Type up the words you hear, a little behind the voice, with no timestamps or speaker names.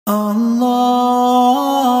Allahu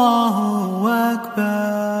Akbar.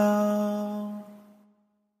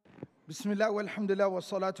 Bismillah walhamdulillah wa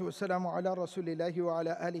salatu wa salamu ala rasulillahi wa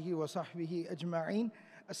ala alihi wa sahbihi ajma'een.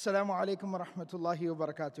 Assalamu alaikum wa rahmatullahi wa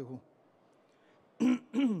barakatuhu.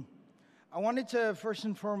 I wanted to first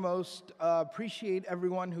and foremost appreciate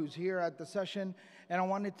everyone who's here at the session, and I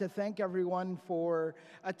wanted to thank everyone for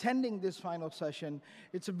attending this final session.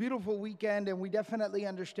 It's a beautiful weekend, and we definitely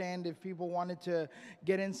understand if people wanted to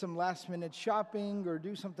get in some last-minute shopping or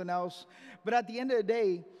do something else. But at the end of the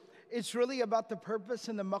day, it's really about the purpose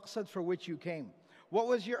and the maqsad for which you came. What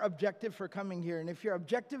was your objective for coming here? And if your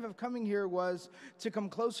objective of coming here was to come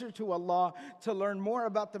closer to Allah, to learn more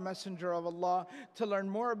about the Messenger of Allah, to learn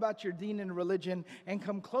more about your deen and religion, and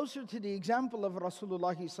come closer to the example of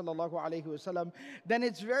Rasulullah sallallahu alaihi wasallam, then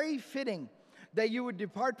it's very fitting that you would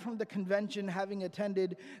depart from the convention having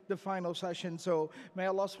attended the final session. So may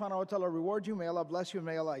Allah subhanahu wa ta'ala reward you, may Allah bless you,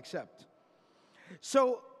 may Allah accept.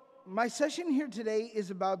 So my session here today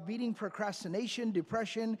is about beating procrastination,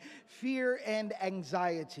 depression, fear, and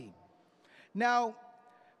anxiety. Now,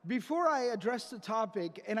 before I address the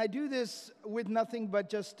topic, and I do this with nothing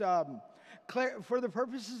but just for the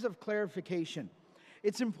purposes of clarification,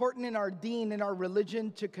 it's important in our deen, in our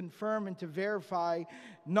religion, to confirm and to verify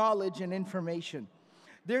knowledge and information.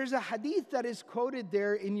 There's a hadith that is quoted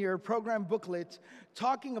there in your program booklet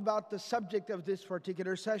talking about the subject of this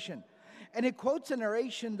particular session. And it quotes a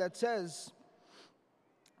narration that says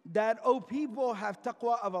that, O people, have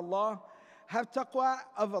taqwa of Allah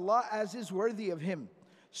as is worthy of Him.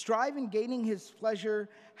 Strive in gaining His pleasure,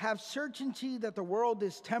 have certainty that the world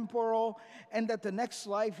is temporal and that the next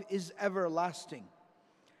life is everlasting.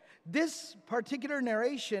 This particular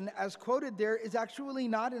narration, as quoted there, is actually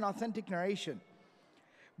not an authentic narration.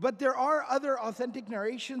 But there are other authentic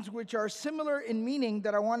narrations which are similar in meaning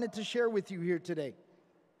that I wanted to share with you here today.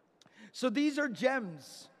 So these are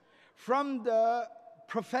gems from the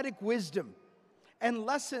prophetic wisdom and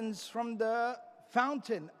lessons from the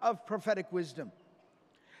fountain of prophetic wisdom.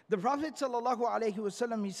 The Prophet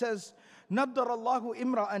ﷺ, he says, نَضَّرَ اللَّهُ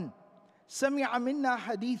إِمْرَأً سَمِعَ مِنَّا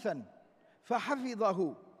حَدِيثًا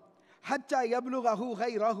فَحَفِظَهُ حَتَّى يَبْلُغَهُ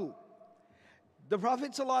غَيْرَهُ. The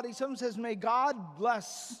Prophet ﷺ says, may God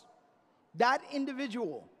bless that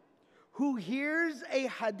individual who hears a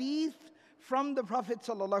hadith from the Prophet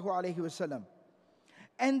ﷺ.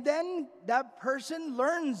 And then that person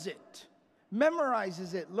learns it,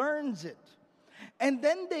 memorizes it, learns it. And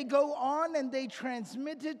then they go on and they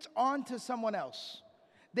transmit it on to someone else.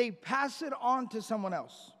 They pass it on to someone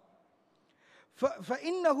else.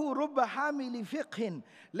 فَإِنَّهُ رُبَّ حَامِلِ فِقْهٍ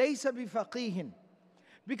لَيْسَ بِفَقِيهٍ.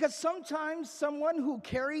 Because sometimes someone who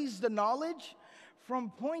carries the knowledge from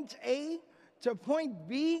point A to point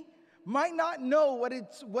B might not know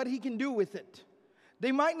what he can do with it.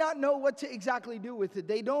 They might not know what to exactly do with it.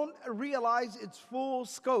 They don't realize its full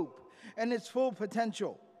scope and its full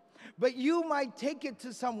potential. But you might take it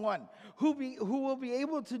to someone who will be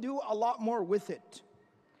able to do a lot more with it.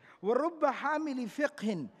 وَرُبَّ حَامِلِ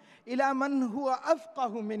فِقْهٍ إِلَى مَنْ هُوَ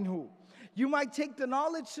أَفْقَهُ مِنْهُ. You might take the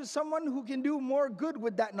knowledge to someone who can do more good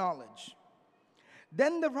with that knowledge.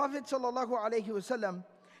 Then the Prophet ﷺ,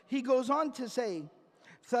 he goes on to say,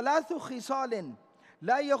 ثلاث خصال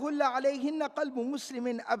لا يغل عليهن قلب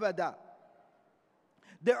مسلم أبدا.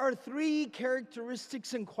 There are three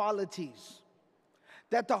characteristics and qualities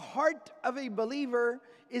that the heart of a believer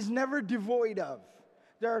is never devoid of.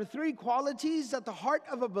 There are three qualities that the heart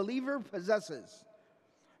of a believer possesses.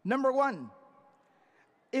 Number one,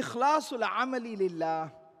 إخلاص العمل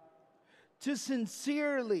لله. To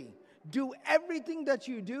sincerely do everything that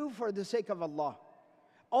you do for the sake of Allah.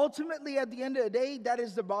 Ultimately, at the end of the day, that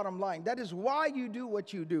is the bottom line. That is why you do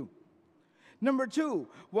what you do. Number two,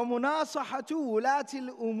 وَمُنَاصَحَةُ وُلَاةِ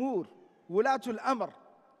الْأُمُورِ وُلَاةُ الْأَمْرِ.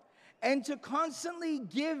 And to constantly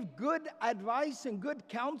give good advice and good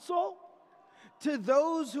counsel to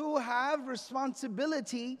those who have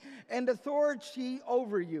responsibility and authority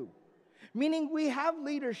over you. Meaning we have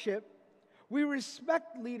leadership, we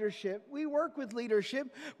respect leadership, we work with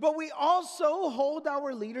leadership, but we also hold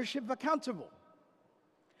our leadership accountable.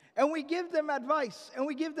 And we give them advice, and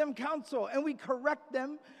we give them counsel, and we correct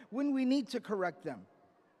them when we need to correct them.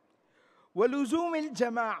 وَلُزُومِ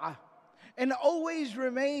الْجَمَاعَةِ. And always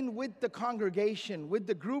remain with the congregation, with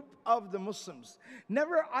the group of the Muslims.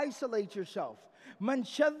 Never isolate yourself. مَنْ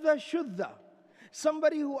شَذَّ شُذَّ.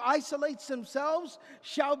 Somebody who isolates themselves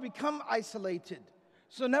shall become isolated.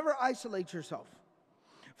 So never isolate yourself.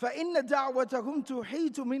 فَإِنَّ دَعْوَتَهُمْ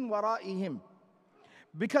تُحِيطُ مِنْ وَرَائِهِمْ.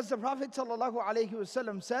 Because the Prophet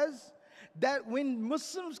ﷺ says that when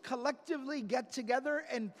Muslims collectively get together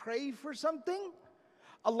and pray for something,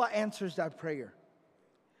 Allah answers that prayer.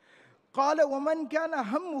 قَالَ وَمَنْ كَانَ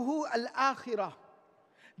هَمُّهُ الْآخِرَةِ.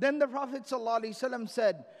 Then the Prophet ﷺ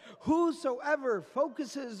said, whosoever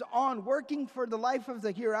focuses on working for the life of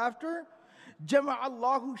the hereafter, جَمَعَ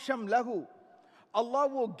اللَّهُ شَمْلَهُ. Allah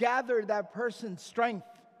will gather that person's strength.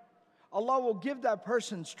 Allah will give that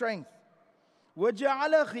person strength.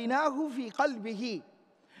 وَجَعَلَ غِنَاهُ فِي قَلْبِهِ.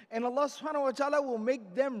 And Allah subhanahu wa ta'ala will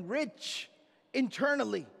make them rich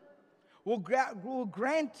internally. Will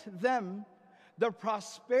grant them the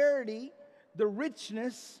prosperity, the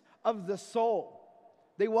richness of the soul.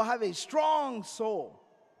 They will have a strong soul.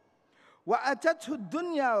 وَأَتَتْهُ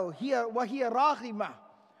الدُّنْيَا وَهِيَ رَاغِمَةٌ.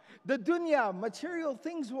 The dunya, material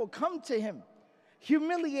things will come to him,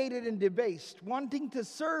 humiliated and debased, wanting to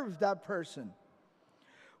serve that person.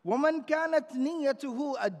 وَمَنْ كَانَتْ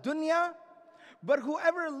نِيَّتُهُ الدُّنْيَا. But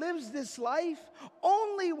whoever lives this life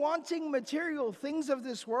only wanting material things of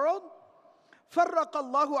this world, فَرَّقَ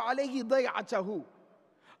اللَّهُ عَلَيْهِ ضَيْعَتَهُ.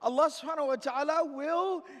 Allah subhanahu wa ta'ala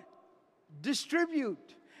will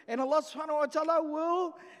distribute, and Allah subhanahu wa ta'ala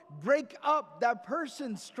will break up that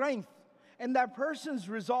person's strength and that person's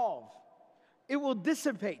resolve. It will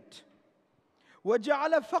dissipate.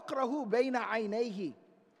 وَجَعَلَ فَقْرَهُ بَيْنَ عَيْنَيْهِ.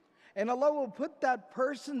 And Allah will put that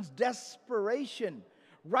person's desperation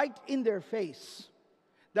right in their face.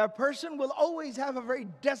 That person will always have a very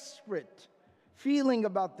desperate feeling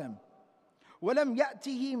about them. وَلَمْ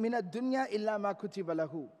يَأْتِهِ مِنَ الدُّنْيَا إِلَّا مَا كُتِبَ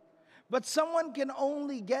لَهُ. But someone can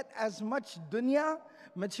only get as much dunya,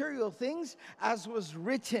 material things, as was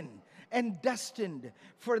written and destined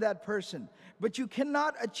for that person. But you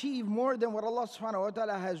cannot achieve more than what Allah subhanahu wa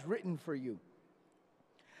ta'ala has written for you.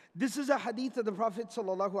 This is a hadith of the Prophet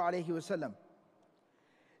sallallahu alaihi wasallam.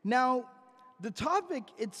 Now, the topic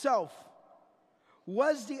itself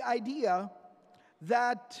was the idea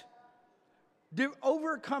that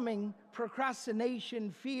overcoming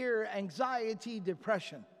procrastination, fear, anxiety,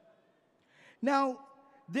 depression. Now,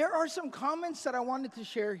 there are some comments that I wanted to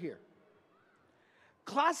share here.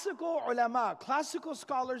 Classical ulama, classical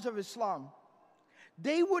scholars of Islam,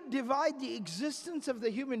 they would divide the existence of the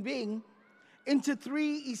human being into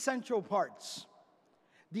three essential parts: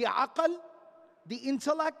 the aql, the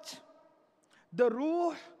intellect, the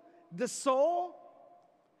ruh, the soul,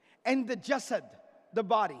 and the jasad, the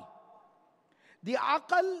body. The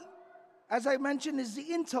aql, as I mentioned, is the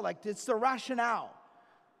intellect. It's the rationale,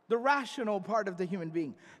 the rational part of the human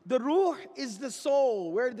being. The ruh is the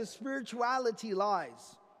soul, where the spirituality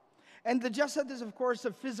lies. And the jasad is, of course,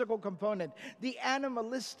 a physical component, the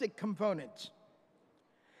animalistic component.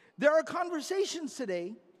 There are conversations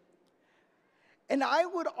today, and I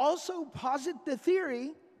would also posit the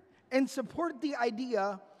theory and support the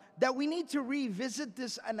idea that we need to revisit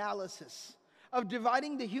this analysis of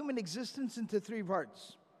dividing the human existence into three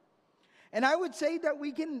parts. And I would say that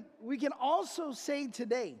we can also say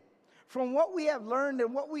today, from what we have learned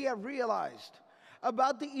and what we have realized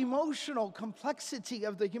about the emotional complexity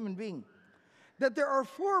of the human being, that there are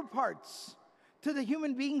four parts to the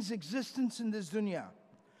human being's existence in this dunya: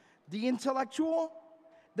 the intellectual,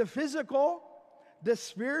 the physical, the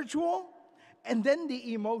spiritual, and then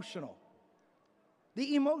the emotional.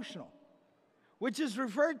 The emotional, which is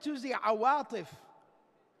referred to as the awatif,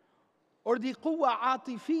 or the quwwa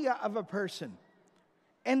atifiyya of a person.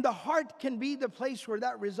 And the heart can be the place where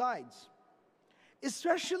that resides.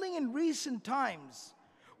 Especially in recent times,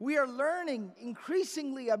 we are learning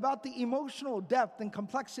increasingly about the emotional depth and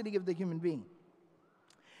complexity of the human being.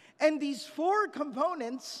 And these four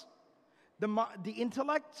components, the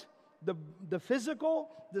intellect, the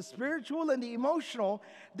physical, the spiritual, and the emotional,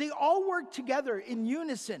 they all work together in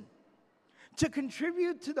unison to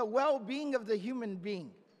contribute to the well-being of the human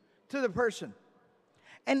being, to the person.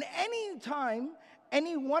 And any time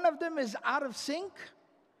any one of them is out of sync,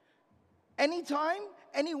 anytime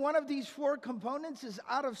any one of these four components is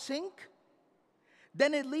out of sync,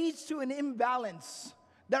 then it leads to an imbalance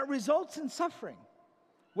that results in suffering,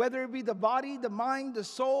 whether it be the body, the mind, the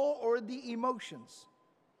soul, or the emotions.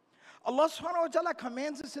 Allah subhanahu wa ta'ala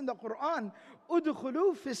commands us in the Quran,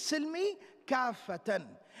 "Udkhulu fi silmi kafatan."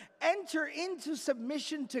 Enter into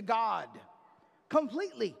submission to God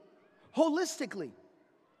completely, holistically.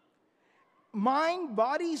 Mind,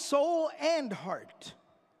 body, soul, and heart.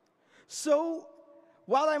 So,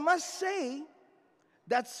 while I must say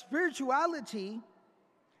that spirituality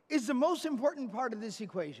is the most important part of this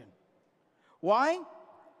equation. Why?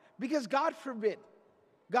 Because God forbid,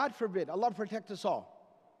 Allah protect us all.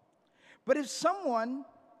 But if someone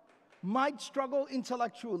might struggle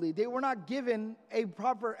intellectually, they were not given a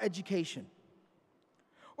proper education,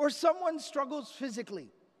 or someone struggles physically,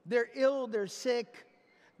 they're ill, they're sick,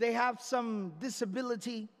 they have some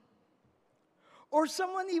disability, or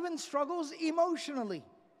someone even struggles emotionally.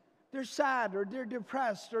 They're sad, or they're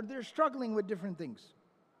depressed, or they're struggling with different things.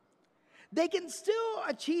 They can still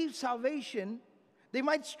achieve salvation. They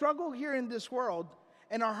might struggle here in this world,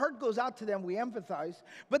 and our heart goes out to them, we empathize,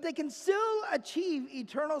 but they can still achieve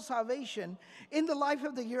eternal salvation in the life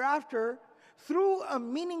of the hereafter through a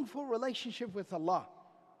meaningful relationship with Allah.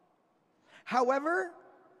 However,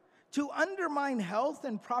 to undermine health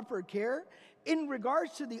and proper care in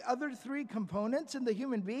regards to the other three components in the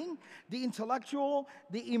human being, the intellectual,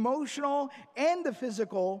 the emotional, and the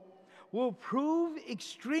physical, will prove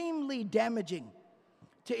extremely damaging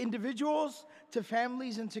to individuals, to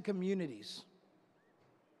families, and to communities.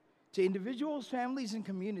 To individuals, families, and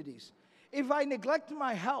communities. If I neglect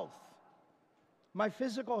my health, my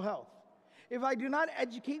physical health, if I do not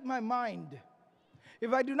educate my mind,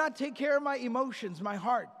 if I do not take care of my emotions, my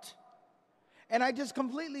heart, and I just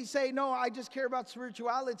completely say, no, I just care about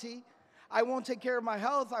spirituality, I won't take care of my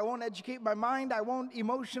health, I won't educate my mind, I won't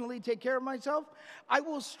emotionally take care of myself, I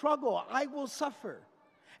will struggle, I will suffer.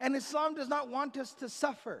 And Islam does not want us to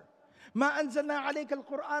suffer. مَا أَنزَلْنَا عَلَيْكَ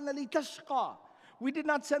الْقُرْآنَ لِتَشْقَى. We did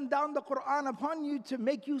not send down the Quran upon you to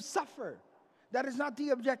make you suffer. That is not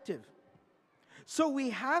the objective. So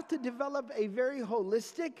we have to develop a very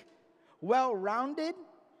holistic, well-rounded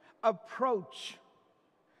approach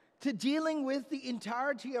to dealing with the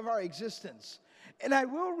entirety of our existence. And I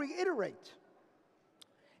will reiterate,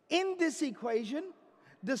 in this equation,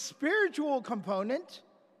 the spiritual component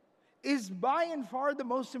is by and far the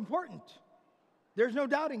most important. There's no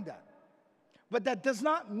doubting that. But that does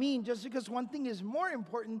not mean just because one thing is more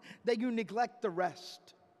important that you neglect the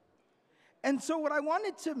rest. And so what I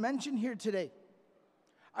wanted to mention here today,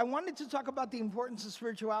 I wanted to talk about the importance of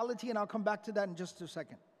spirituality, and I'll come back to that in just a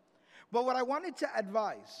second. But what I wanted to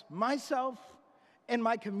advise myself and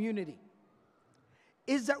my community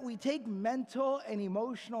is that we take mental and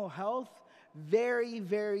emotional health very,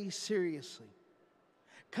 very seriously.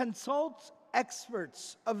 Consult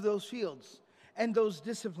experts of those fields and those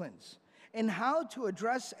disciplines in how to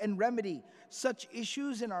address and remedy such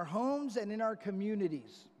issues in our homes and in our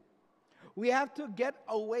communities. We have to get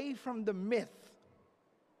away from the myth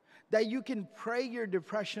that you can pray your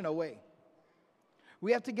depression away.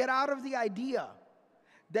 We have to get out of the idea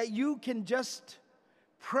that you can just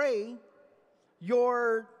pray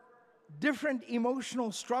your different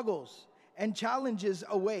emotional struggles and challenges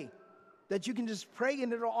away. That you can just pray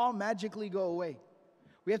and it'll all magically go away.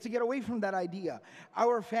 We have to get away from that idea.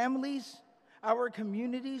 Our families, our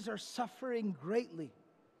communities are suffering greatly.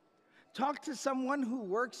 Talk to someone who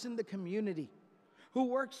works in the community, who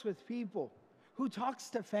works with people, who talks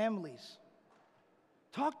to families.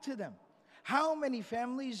 Talk to them. How many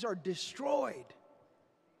families are destroyed?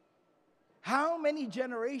 How many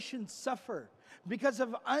generations suffer because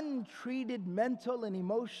of untreated mental and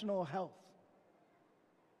emotional health?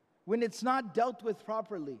 When it's not dealt with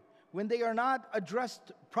properly, when they are not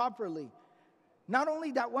addressed properly, not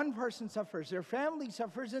only that one person suffers, their family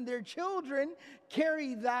suffers, and their children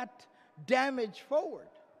carry that damage forward.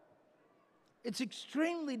 It's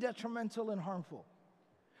extremely detrimental and harmful.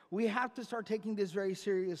 We have to start taking this very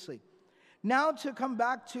seriously. Now to come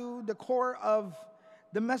back to the core of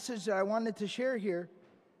the message that I wanted to share here,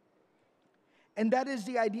 and that is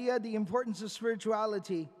the idea, the importance of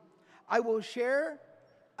spirituality. I will share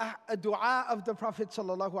a dua of the Prophet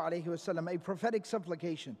ﷺ, a prophetic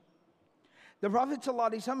supplication. The Prophet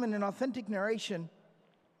ﷺ, in an authentic narration,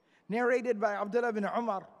 narrated by Abdullah bin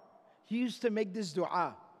Umar, he used to make this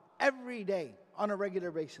dua every day on a regular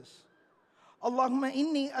basis. Allahumma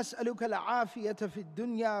inni as'aluka al-afiyata fi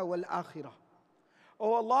dunya wal-akhirah.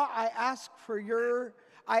 Oh Allah, I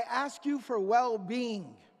ask you for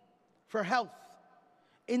well-being, for health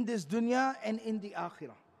in this dunya and in the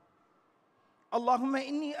akhirah. Allahumma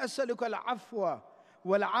inni as'aluka al-afwa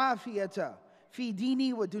wal-afiyata fi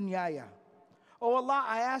dini wa dunyaya. Oh Allah,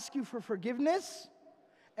 I ask you for forgiveness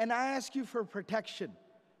and I ask you for protection,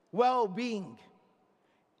 well-being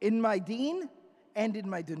in my deen and in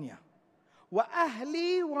my dunya. Wa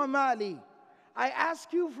ahli wa mali. I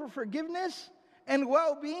ask you for forgiveness and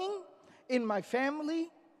well-being in my family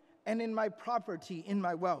and in my property, in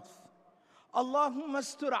my wealth. Allahumma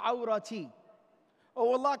astur awrati.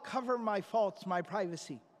 Oh Allah, cover my faults, my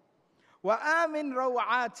privacy. Wa amin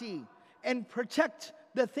rawati. And protect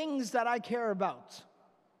the things that I care about.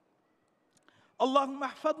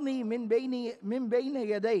 Allahumma ahfadni min bayni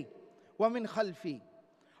yaday wa min khalfi.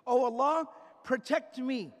 Oh Allah, protect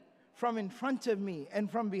me from in front of me and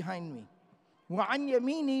from behind me. Wa an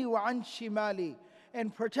yamini wa an shimali.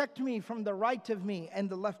 And protect me from the right of me and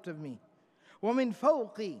the left of me. وَمِن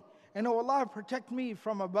فَوْقِي, and O Allah, protect me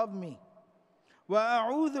from above me.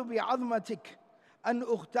 وَأَعُوذُ بِعَظْمَتِكَ أَنْ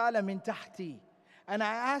أُغْتَالَ مِن تَحْتِي, and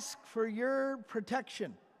I ask for your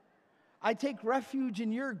protection. I take refuge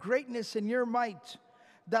in your greatness and your might,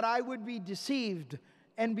 that I would be deceived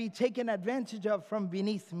and be taken advantage of from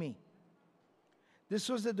beneath me. This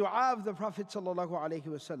was the dua of the Prophet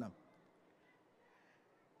ﷺ.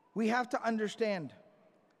 We have to understand,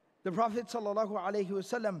 the Prophet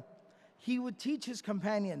ﷺ, he would teach his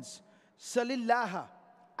companions, Salillaha,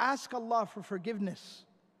 ask Allah for forgiveness,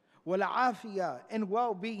 wal afiyah, and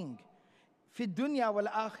well-being, fi dunya wal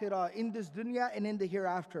akhirah, in this dunya and in the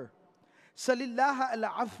hereafter. Salillaha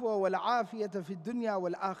al-afwa wal afiyata fi dunya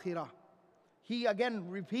wal akhirah. He again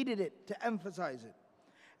repeated it to emphasize it.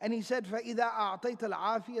 And he said, فَإِذَا أَعْطَيْتَ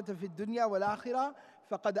الْعَافِيَةَ فِي الدُّنْيَا وَالْآخِرَةِ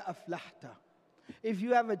فَقَدْ أَفْلَحْتَ. If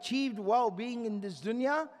you have achieved well-being in this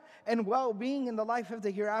dunya and well-being in the life of the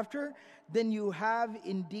hereafter, then you have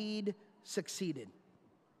indeed succeeded.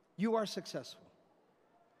 You are successful.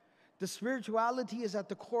 The spirituality is at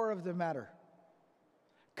the core of the matter.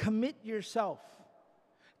 Commit yourself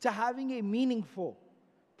to having a meaningful,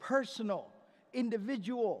 personal,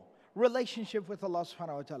 individual relationship with Allah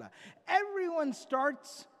subhanahu wa ta'ala. Everyone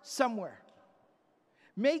starts somewhere.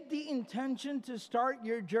 Make the intention to start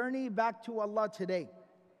your journey back to Allah today.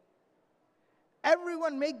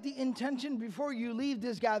 Everyone make the intention before you leave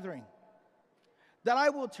this gathering that I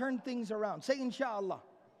will turn things around. Say inshallah.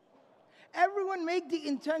 Everyone make the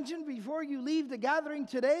intention before you leave the gathering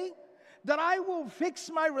today that I will fix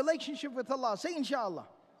my relationship with Allah. Say inshallah.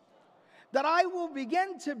 That I will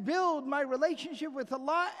begin to build my relationship with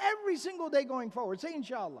Allah every single day going forward. Say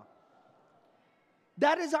inshallah.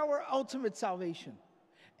 That is our ultimate salvation.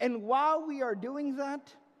 And while we are doing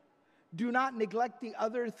that, do not neglect the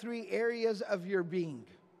other three areas of your being.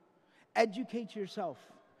 Educate yourself.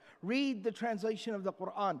 Read the translation of the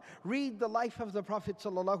Quran. Read the life of the Prophet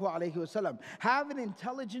ﷺ. Have an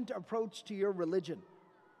intelligent approach to your religion.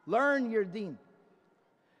 Learn your deen.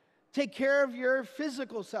 Take care of your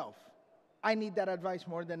physical self. I need that advice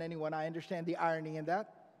more than anyone. I understand the irony in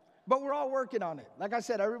that. But we're all working on it. Like I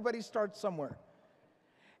said, everybody starts somewhere.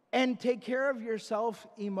 And take care of yourself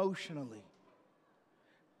emotionally.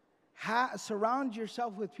 Surround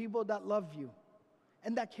yourself with people that love you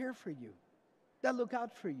and that care for you, that look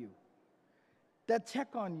out for you, that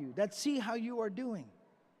check on you, that see how you are doing.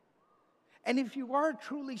 And if you are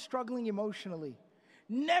truly struggling emotionally,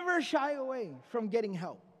 never shy away from getting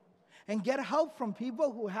help. And get help from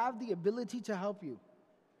people who have the ability to help you.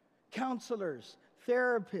 Counselors,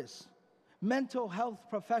 therapists, mental health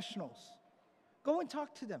professionals. Go and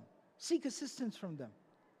talk to them. Seek assistance from them.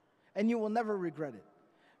 And you will never regret it.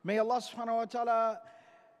 May Allah subhanahu wa ta'ala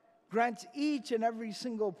grant each and every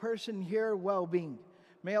single person here well-being.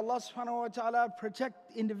 May Allah subhanahu wa ta'ala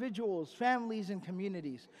protect individuals, families, and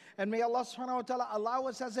communities. And may Allah subhanahu wa ta'ala allow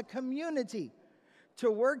us as a community to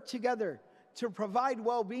work together to provide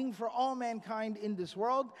well-being for all mankind in this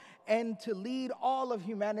world and to lead all of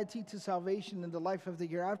humanity to salvation in the life of the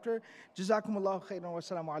hereafter. Jazakumullahu khairan wa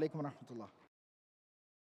assalamu alaikum wa rahmatullah.